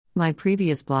My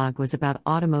previous blog was about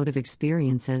automotive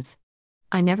experiences.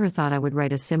 I never thought I would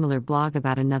write a similar blog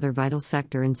about another vital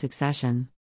sector in succession.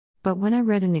 But when I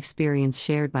read an experience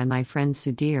shared by my friend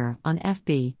Sudhir on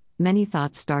FB, many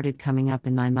thoughts started coming up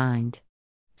in my mind.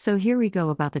 So here we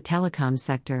go about the telecom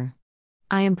sector.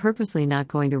 I am purposely not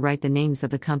going to write the names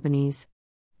of the companies.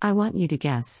 I want you to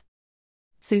guess.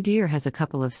 Sudhir has a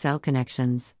couple of cell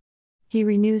connections. He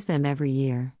renews them every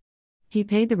year. He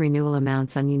paid the renewal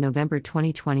amounts on November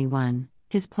 2021.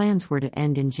 His plans were to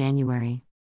end in January.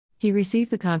 He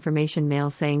received the confirmation mail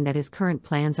saying that his current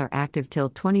plans are active till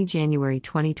 20 January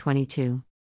 2022.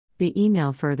 The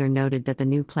email further noted that the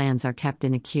new plans are kept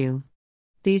in a queue.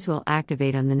 These will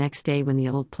activate on the next day when the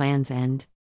old plans end.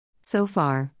 So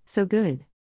far, so good.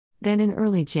 Then in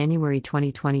early January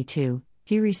 2022,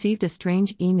 he received a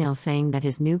strange email saying that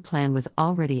his new plan was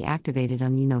already activated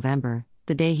on November,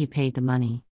 the day he paid the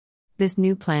money. This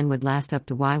new plan would last up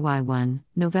to YY1,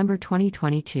 November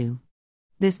 2022.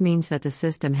 This means that the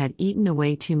system had eaten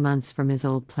away 2 months from his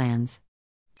old plans.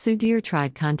 Sudhir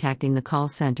tried contacting the call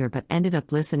center but ended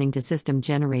up listening to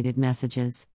system-generated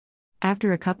messages.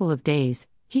 After a couple of days,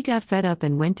 he got fed up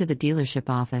and went to the dealership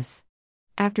office.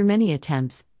 After many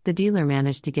attempts, the dealer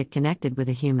managed to get connected with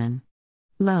a human.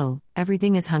 "Lo,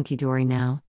 everything is hunky-dory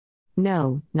now."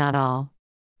 No, not all.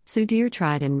 Sudhir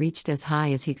tried and reached as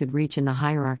high as he could reach in the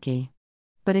hierarchy.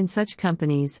 But in such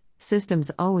companies,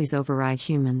 systems always override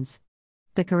humans.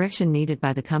 The correction needed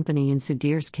by the company in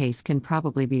Sudhir's case can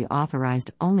probably be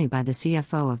authorized only by the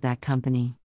CFO of that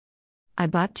company. I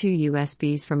bought 2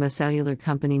 USBs from a cellular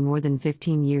company more than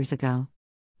 15 years ago.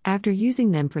 After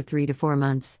using them for 3 to 4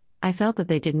 months, I felt that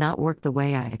they did not work the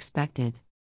way I expected.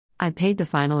 I paid the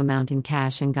final amount in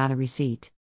cash and got a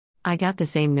receipt. I got the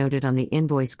same noted on the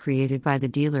invoice created by the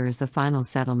dealer as the final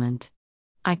settlement.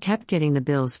 I kept getting the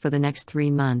bills for the next 3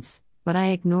 months, but I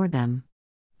ignored them.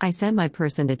 I sent my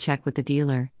person to check with the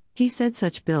dealer. He said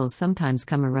such bills sometimes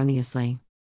come erroneously.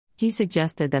 He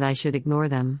suggested that I should ignore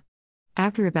them.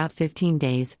 After about 15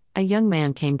 days, a young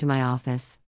man came to my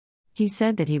office. He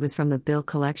said that he was from the bill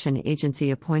collection agency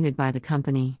appointed by the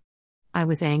company. I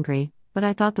was angry, but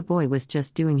I thought the boy was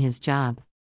just doing his job.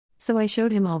 So I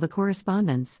showed him all the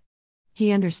correspondence.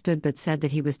 He understood but said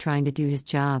that he was trying to do his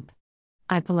job.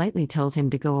 I politely told him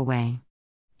to go away.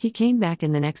 He came back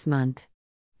in the next month.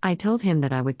 I told him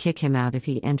that I would kick him out if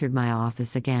he entered my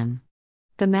office again.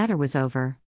 The matter was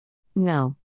over.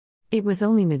 No. It was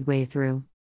only midway through.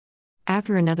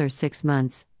 After another 6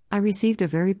 months, I received a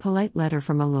very polite letter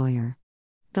from a lawyer.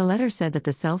 The letter said that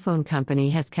the cell phone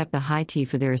company has kept a high tea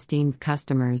for their esteemed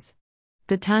customers.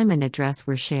 The time and address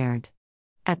were shared.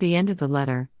 At the end of the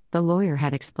letter, the lawyer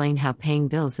had explained how paying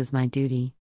bills is my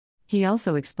duty. He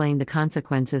also explained the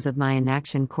consequences of my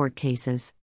inaction court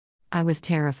cases. I was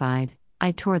terrified.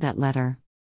 I tore that letter.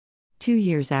 2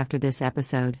 years after this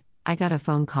episode, I got a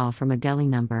phone call from a Delhi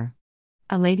number.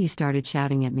 A lady started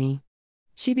shouting at me.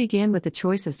 She began with the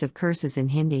choicest of curses in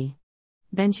Hindi.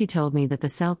 Then she told me that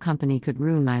the cell company could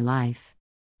ruin my life.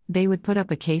 They would put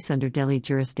up a case under Delhi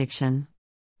jurisdiction.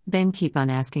 Then keep on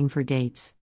asking for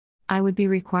dates. I would be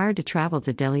required to travel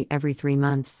to Delhi every 3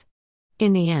 months.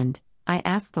 In the end, I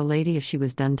asked the lady if she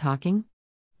was done talking.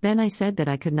 Then I said that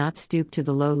I could not stoop to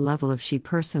the low level of she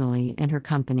personally and her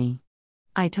company.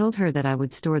 I told her that I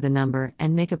would store the number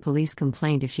and make a police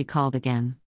complaint if she called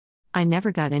again. I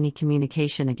never got any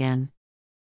communication again.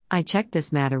 I checked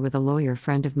this matter with a lawyer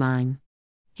friend of mine.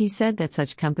 He said that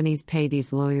such companies pay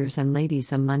these lawyers and ladies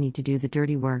some money to do the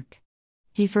dirty work.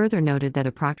 He further noted that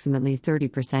approximately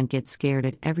 30% get scared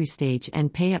at every stage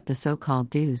and pay up the so-called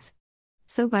dues.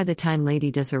 So by the time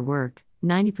lady does her work,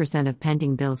 90% of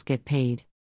pending bills get paid.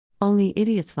 Only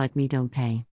idiots like me don't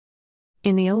pay.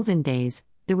 In the olden days,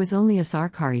 there was only a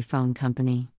Sarkari phone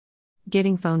company.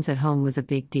 Getting phones at home was a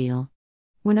big deal.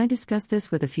 When I discussed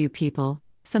this with a few people,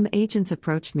 some agents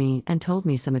approached me and told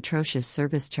me some atrocious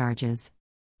service charges.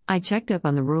 I checked up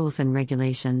on the rules and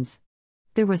regulations.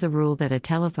 There was a rule that a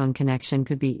telephone connection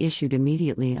could be issued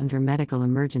immediately under medical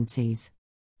emergencies.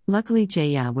 Luckily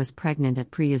Jaya was pregnant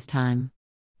at Priya's time.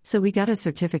 So we got a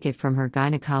certificate from her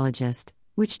gynecologist,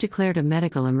 which declared a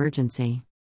medical emergency.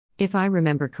 If I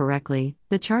remember correctly,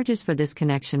 the charges for this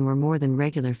connection were more than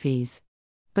regular fees.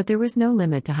 But there was no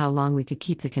limit to how long we could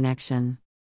keep the connection.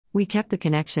 We kept the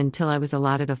connection till I was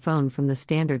allotted a phone from the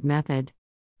standard method.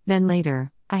 Then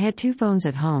later, I had 2 phones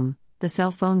at home. The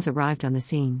cell phones arrived on the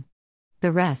scene.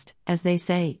 The rest, as they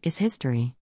say, is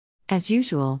history. As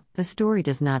usual, the story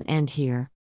does not end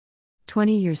here.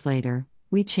 20 years later,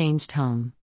 we changed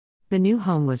home. The new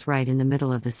home was right in the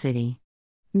middle of the city.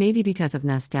 Maybe because of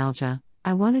nostalgia,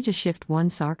 I wanted to shift one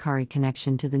Sarkari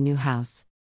connection to the new house.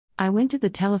 I went to the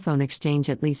telephone exchange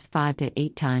at least 5 to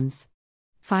 8 times.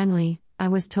 Finally, I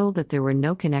was told that there were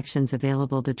no connections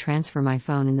available to transfer my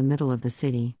phone in the middle of the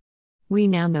city. We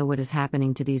now know what is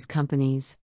happening to these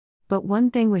companies. But one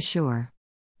thing was sure.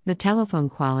 The telephone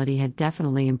quality had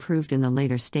definitely improved in the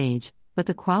later stage, but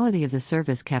the quality of the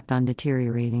service kept on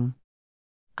deteriorating.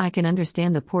 I can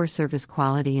understand the poor service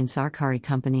quality in Sarkari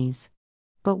companies.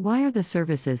 But why are the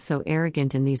services so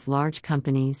arrogant in these large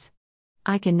companies?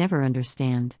 I can never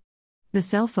understand. The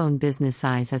cell phone business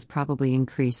size has probably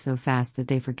increased so fast that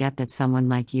they forget that someone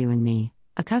like you and me,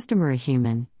 a customer, a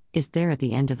human, is there at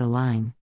the end of the line.